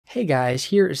Hey guys,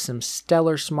 here is some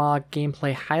Stellar Smog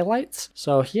gameplay highlights.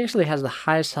 So he actually has the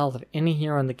highest health of any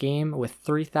hero in the game with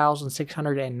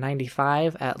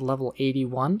 3,695 at level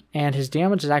 81. And his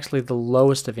damage is actually the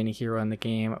lowest of any hero in the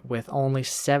game with only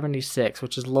 76,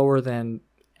 which is lower than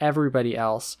everybody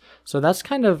else. So that's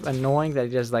kind of annoying that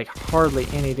he does like hardly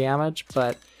any damage,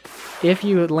 but if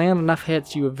you land enough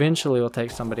hits, you eventually will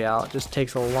take somebody out. It just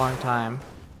takes a long time.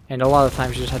 And a lot of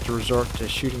times you just have to resort to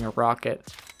shooting a rocket.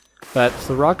 But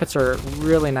the rockets are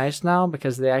really nice now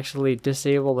because they actually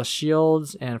disable the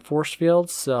shields and force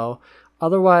fields, so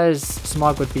otherwise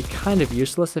Smog would be kind of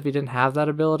useless if he didn't have that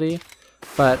ability,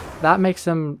 but that makes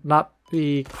him not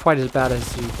be quite as bad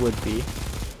as he would be.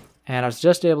 And I was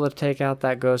just able to take out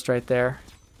that ghost right there,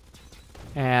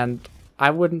 and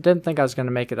I didn't think I was going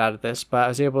to make it out of this, but I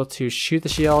was able to shoot the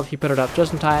shield. He put it up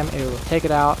just in time, able to take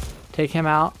it out, take him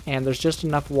out, and there's just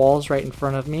enough walls right in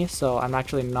front of me, so I'm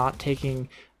actually not taking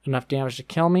enough damage to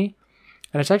kill me.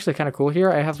 And it's actually kind of cool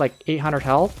here. I have like 800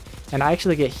 health, and I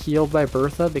actually get healed by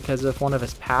Bertha because of one of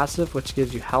his passive, which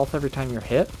gives you health every time you're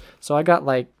hit. So I got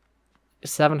like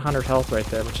 700 health right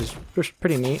there, which is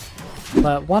pretty neat.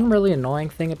 But one really annoying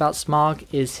thing about Smog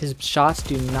is his shots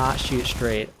do not shoot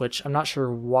straight, which I'm not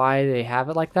sure why they have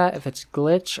it like that, if it's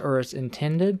glitch or it's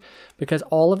intended, because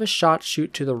all of his shots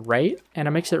shoot to the right, and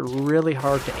it makes it really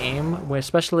hard to aim,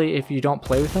 especially if you don't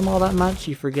play with him all that much.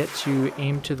 You forget to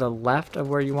aim to the left of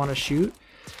where you want to shoot.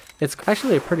 It's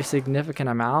actually a pretty significant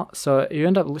amount, so you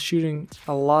end up shooting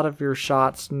a lot of your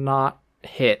shots not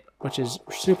hit, which is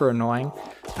super annoying.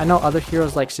 I know other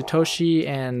heroes like Satoshi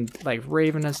and like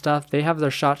Raven and stuff, they have their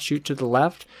shots shoot to the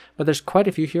left, but there's quite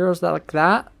a few heroes that like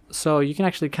that, so you can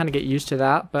actually kind of get used to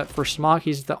that. But for Smog,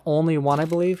 he's the only one, I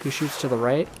believe, who shoots to the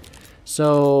right,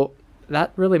 so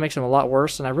that really makes him a lot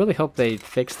worse, and I really hope they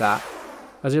fix that.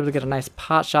 I was able to get a nice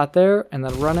pot shot there and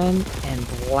then run in and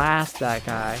blast that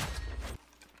guy,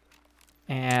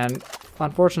 and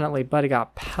unfortunately Buddy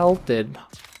got pelted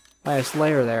by a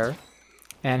Slayer there.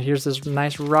 And here's this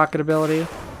nice rocket ability.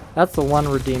 That's the one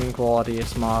redeeming quality of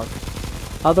Smog.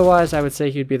 Otherwise, I would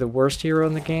say he'd be the worst hero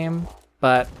in the game,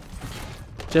 but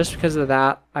just because of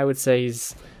that, I would say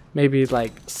he's maybe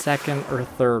like second or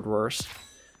third worst.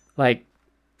 Like,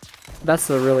 that's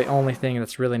the really only thing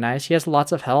that's really nice. He has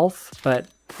lots of health, but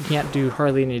he can't do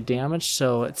hardly any damage,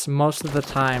 so it's most of the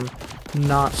time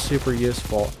not super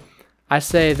useful. I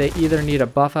say they either need to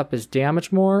buff up his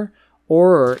damage more,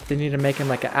 or they need to make him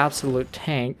like an absolute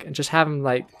tank and just have him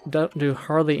like don't do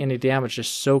hardly any damage,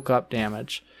 just soak up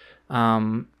damage.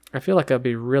 I feel like that'd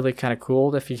be really kind of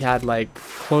cool if he had like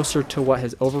closer to what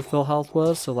his overfill health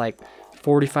was, so like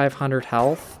 4,500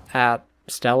 health at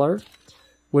Stellar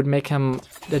would make him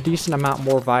a decent amount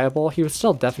more viable. He would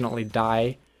still definitely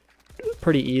die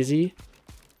pretty easy,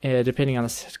 depending on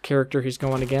the character he's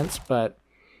going against, but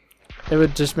it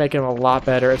would just make him a lot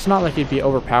better. It's not like he'd be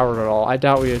overpowered at all. I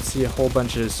doubt we would see a whole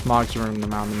bunch of Smogs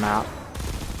roaming around the map.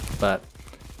 But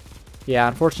yeah,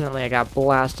 unfortunately I got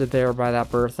blasted there by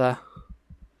that Bertha.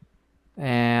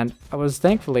 And I was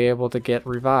thankfully able to get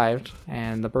revived,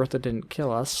 and the Bertha didn't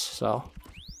kill us, so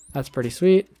that's pretty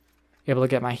sweet. Able to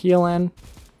get my heal in,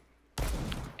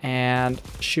 and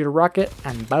shoot a rocket,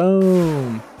 and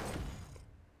boom!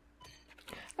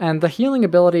 And the healing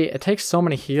ability, it takes so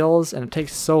many heals, and it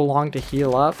takes so long to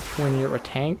heal up when you're a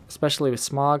tank, especially with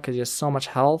Smog because he has so much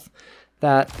health,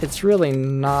 that it's really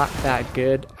not that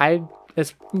good.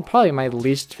 It's probably my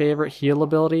least favorite heal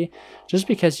ability, just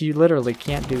because you literally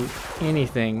can't do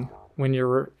anything when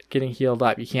you're getting healed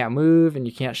up. You can't move and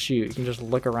you can't shoot, you can just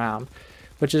look around,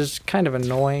 which is kind of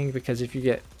annoying because if you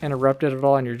get interrupted at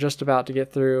all and you're just about to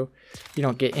get through, you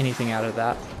don't get anything out of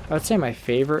that. I would say my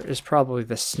favorite is probably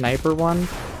the sniper one,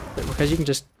 because you can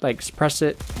just like suppress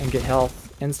it and get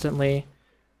health instantly,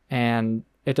 and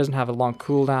it doesn't have a long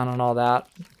cooldown and all that.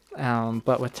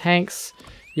 But with tanks,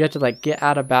 you have to like get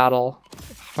out of battle,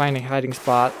 find a hiding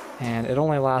spot, and it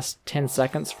only lasts 10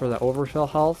 seconds for the overfill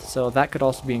health, so that could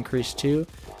also be increased too.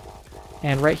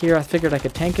 And right here I figured I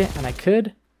could tank it, and I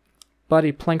could.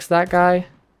 Buddy plinks that guy,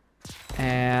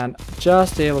 and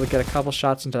just able to get a couple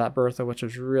shots into that Bertha, which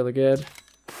was really good.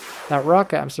 That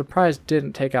rocket, I'm surprised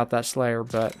didn't take out that Slayer,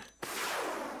 but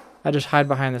I just hide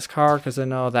behind this car because I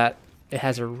know that it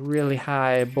has a really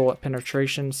high bullet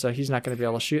penetration, so he's not going to be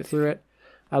able to shoot through it.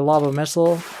 I lob a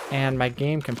missile, and my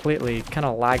game completely kind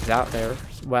of lags out there,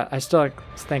 but I still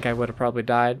think I would have probably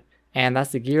died. And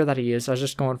that's the gear that he used. I was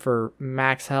just going for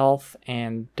max health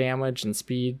and damage and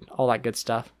speed, all that good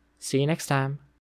stuff. See you next time.